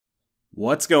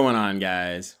What's going on,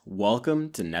 guys?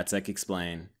 Welcome to NetSec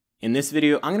Explain. In this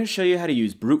video, I'm going to show you how to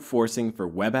use brute forcing for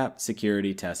web app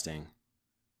security testing.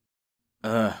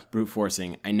 Brute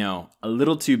forcing, I know, a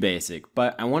little too basic,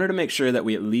 but I wanted to make sure that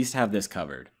we at least have this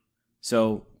covered.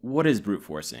 So, what is brute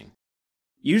forcing?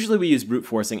 Usually we use brute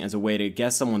forcing as a way to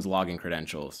guess someone's login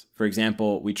credentials. For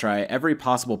example, we try every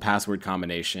possible password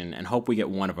combination and hope we get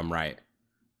one of them right.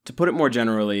 To put it more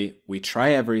generally, we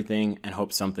try everything and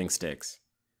hope something sticks.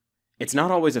 It's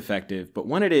not always effective, but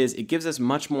when it is, it gives us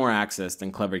much more access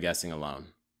than clever guessing alone.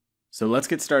 So let's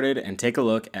get started and take a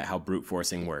look at how brute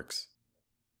forcing works.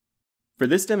 For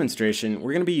this demonstration,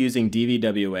 we're going to be using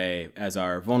DVWA as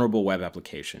our vulnerable web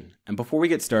application. And before we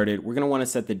get started, we're going to want to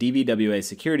set the DVWA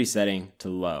security setting to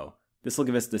low. This will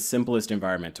give us the simplest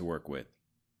environment to work with.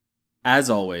 As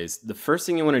always, the first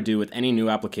thing you want to do with any new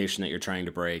application that you're trying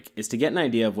to break is to get an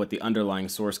idea of what the underlying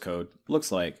source code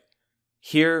looks like.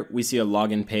 Here, we see a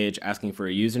login page asking for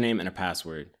a username and a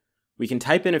password. We can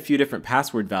type in a few different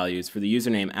password values for the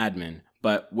username admin,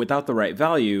 but without the right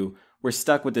value, we're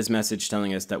stuck with this message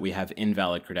telling us that we have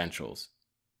invalid credentials.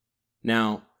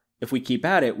 Now, if we keep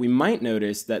at it, we might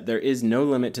notice that there is no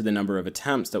limit to the number of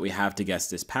attempts that we have to guess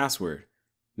this password,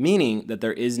 meaning that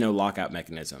there is no lockout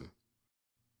mechanism.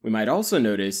 We might also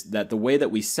notice that the way that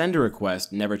we send a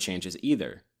request never changes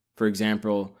either. For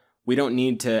example, we don't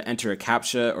need to enter a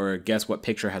CAPTCHA or guess what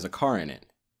picture has a car in it.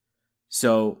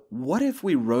 So, what if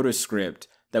we wrote a script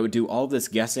that would do all this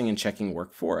guessing and checking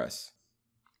work for us?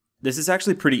 This is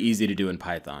actually pretty easy to do in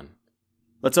Python.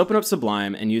 Let's open up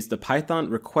Sublime and use the Python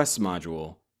requests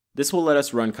module. This will let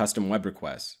us run custom web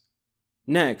requests.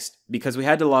 Next, because we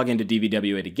had to log into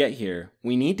DVWA to get here,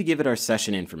 we need to give it our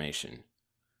session information.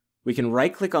 We can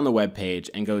right-click on the web page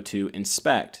and go to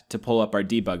Inspect to pull up our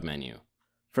debug menu.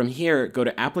 From here, go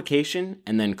to Application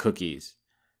and then Cookies.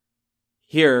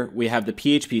 Here, we have the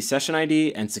PHP session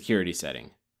ID and security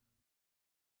setting.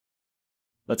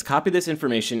 Let's copy this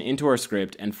information into our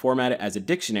script and format it as a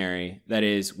dictionary, that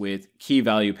is, with key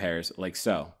value pairs like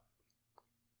so.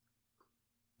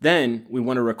 Then, we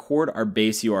want to record our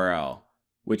base URL,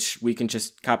 which we can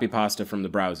just copy pasta from the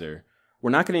browser.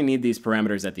 We're not going to need these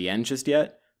parameters at the end just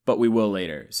yet, but we will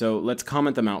later, so let's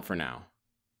comment them out for now.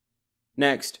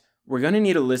 Next, we're going to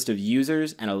need a list of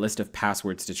users and a list of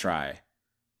passwords to try.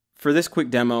 For this quick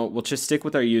demo, we'll just stick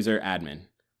with our user admin.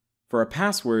 For our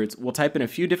passwords, we'll type in a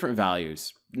few different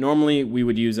values. Normally, we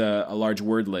would use a large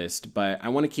word list, but I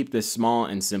want to keep this small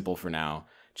and simple for now,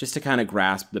 just to kind of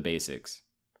grasp the basics.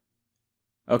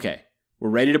 Okay, we're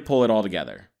ready to pull it all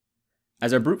together.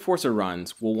 As our brute forcer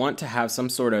runs, we'll want to have some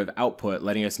sort of output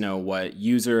letting us know what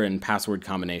user and password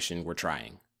combination we're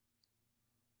trying.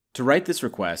 To write this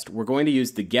request, we're going to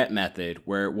use the get method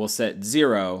where we'll set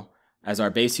 0 as our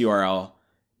base URL,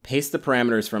 paste the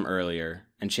parameters from earlier,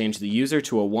 and change the user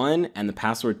to a 1 and the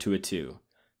password to a 2.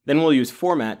 Then we'll use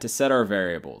format to set our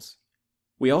variables.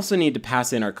 We also need to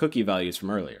pass in our cookie values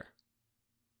from earlier.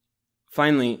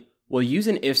 Finally, we'll use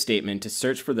an if statement to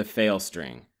search for the fail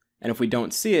string, and if we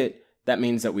don't see it, that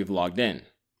means that we've logged in.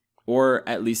 Or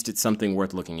at least it's something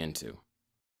worth looking into.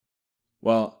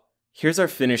 Well, here's our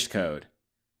finished code.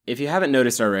 If you haven't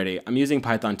noticed already, I'm using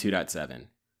Python 2.7.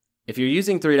 If you're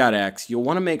using 3.x, you'll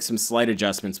want to make some slight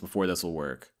adjustments before this will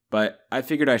work, but I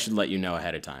figured I should let you know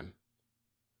ahead of time.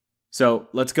 So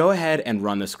let's go ahead and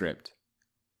run the script.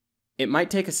 It might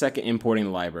take a second importing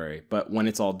the library, but when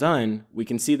it's all done, we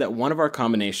can see that one of our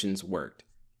combinations worked.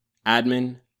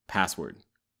 Admin, password.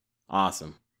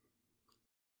 Awesome.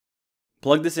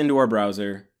 Plug this into our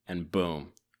browser, and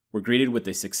boom, we're greeted with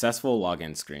a successful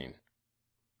login screen.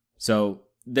 So,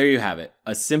 there you have it,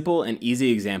 a simple and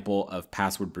easy example of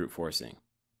password brute forcing.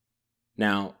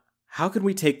 Now, how could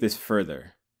we take this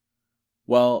further?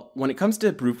 Well, when it comes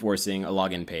to brute forcing a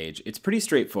login page, it's pretty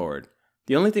straightforward.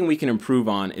 The only thing we can improve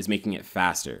on is making it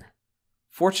faster.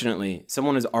 Fortunately,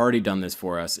 someone has already done this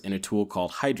for us in a tool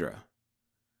called Hydra.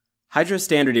 Hydra is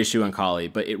standard issue on Kali,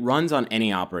 but it runs on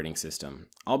any operating system.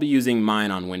 I'll be using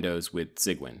mine on Windows with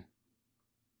Cygwin.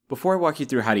 Before I walk you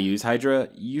through how to use Hydra,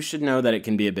 you should know that it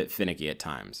can be a bit finicky at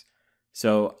times.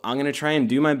 So I'm going to try and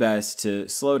do my best to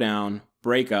slow down,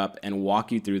 break up, and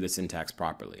walk you through the syntax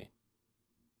properly.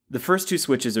 The first two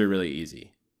switches are really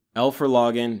easy. L for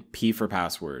login, P for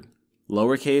password.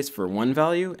 Lowercase for one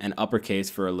value, and uppercase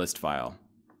for a list file.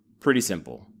 Pretty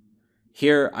simple.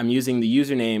 Here I'm using the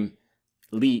username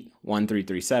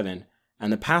leet1337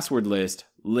 and the password list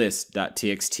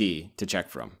list.txt to check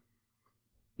from.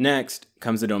 Next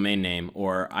comes the domain name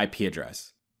or IP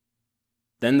address.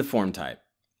 Then the form type.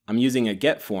 I'm using a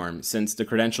get form since the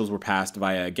credentials were passed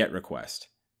via a get request.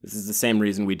 This is the same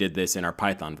reason we did this in our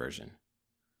Python version.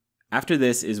 After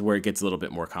this is where it gets a little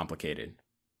bit more complicated.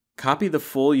 Copy the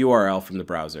full URL from the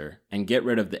browser and get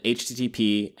rid of the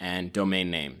HTTP and domain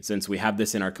name since we have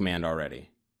this in our command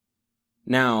already.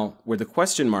 Now, where the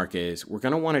question mark is, we're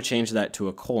going to want to change that to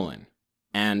a colon.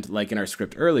 And like in our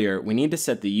script earlier, we need to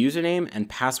set the username and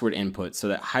password input so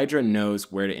that Hydra knows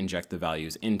where to inject the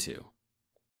values into.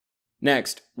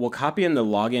 Next, we'll copy in the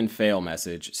login fail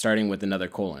message starting with another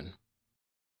colon.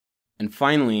 And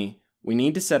finally, we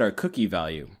need to set our cookie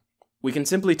value. We can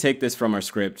simply take this from our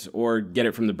script or get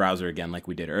it from the browser again like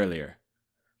we did earlier.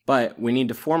 But we need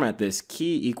to format this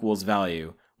key equals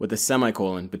value with a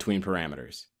semicolon between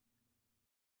parameters.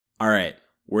 Alright,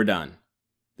 we're done.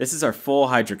 This is our full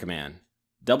Hydra command.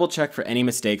 Double check for any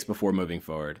mistakes before moving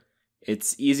forward.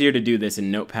 It's easier to do this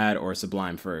in Notepad or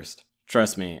Sublime first.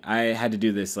 Trust me, I had to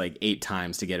do this like 8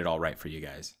 times to get it all right for you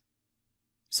guys.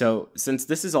 So, since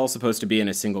this is all supposed to be in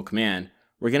a single command,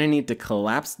 we're going to need to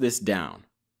collapse this down.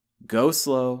 Go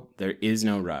slow, there is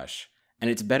no rush. And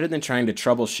it's better than trying to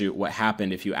troubleshoot what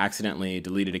happened if you accidentally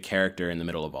deleted a character in the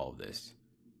middle of all of this.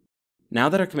 Now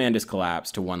that our command is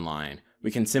collapsed to one line, we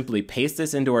can simply paste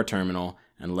this into our terminal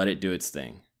and let it do its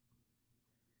thing.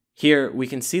 Here, we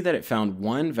can see that it found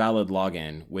one valid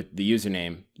login with the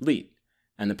username Leet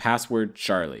and the password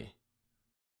Charlie.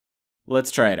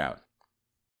 Let's try it out.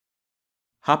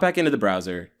 Hop back into the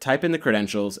browser, type in the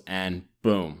credentials, and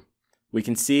boom! We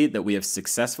can see that we have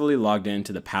successfully logged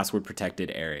into the password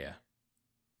protected area.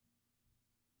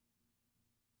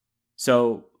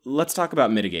 So let's talk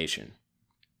about mitigation.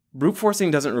 Brute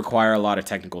forcing doesn't require a lot of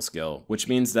technical skill, which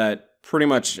means that pretty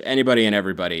much anybody and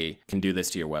everybody can do this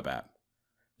to your web app.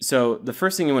 So the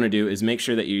first thing you want to do is make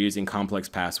sure that you're using complex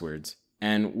passwords.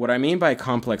 And what I mean by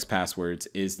complex passwords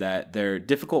is that they're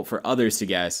difficult for others to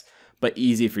guess, but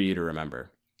easy for you to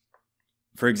remember.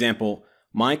 For example,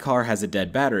 "my car has a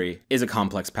dead battery" is a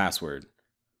complex password.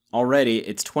 Already,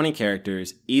 it's 20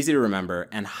 characters, easy to remember,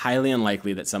 and highly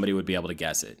unlikely that somebody would be able to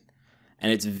guess it.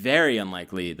 And it's very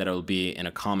unlikely that it will be in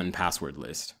a common password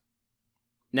list.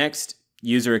 Next,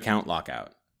 user account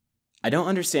lockout. I don't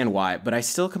understand why, but I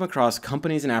still come across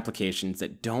companies and applications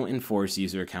that don't enforce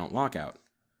user account lockout.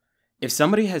 If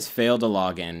somebody has failed to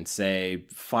log in, say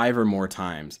 5 or more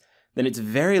times, then it's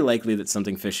very likely that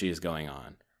something fishy is going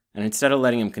on. And instead of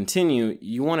letting them continue,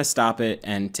 you want to stop it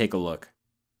and take a look.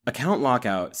 Account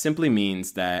lockout simply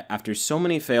means that after so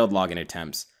many failed login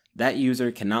attempts, that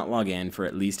user cannot log in for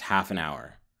at least half an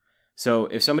hour. So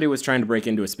if somebody was trying to break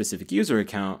into a specific user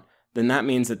account, then that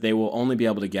means that they will only be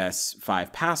able to guess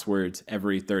 5 passwords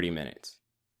every 30 minutes.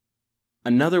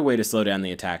 Another way to slow down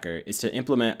the attacker is to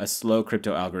implement a slow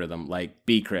crypto algorithm like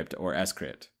bcrypt or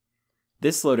scrypt.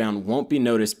 This slowdown won't be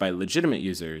noticed by legitimate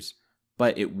users,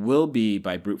 but it will be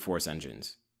by brute force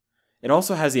engines. It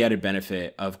also has the added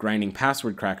benefit of grinding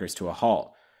password crackers to a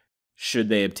halt, should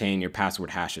they obtain your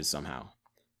password hashes somehow.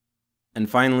 And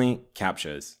finally,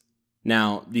 CAPTCHAs.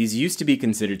 Now, these used to be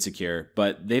considered secure,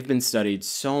 but they've been studied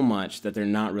so much that they're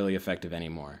not really effective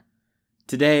anymore.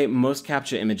 Today, most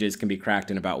CAPTCHA images can be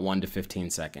cracked in about 1 to 15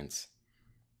 seconds.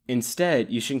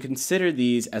 Instead, you should consider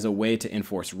these as a way to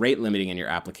enforce rate limiting in your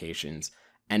applications,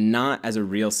 and not as a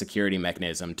real security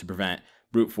mechanism to prevent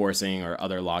brute forcing or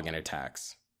other login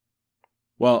attacks.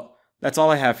 Well, that's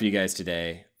all I have for you guys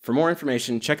today. For more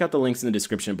information, check out the links in the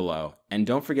description below, and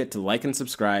don't forget to like and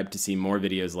subscribe to see more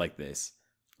videos like this.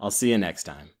 I'll see you next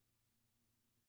time.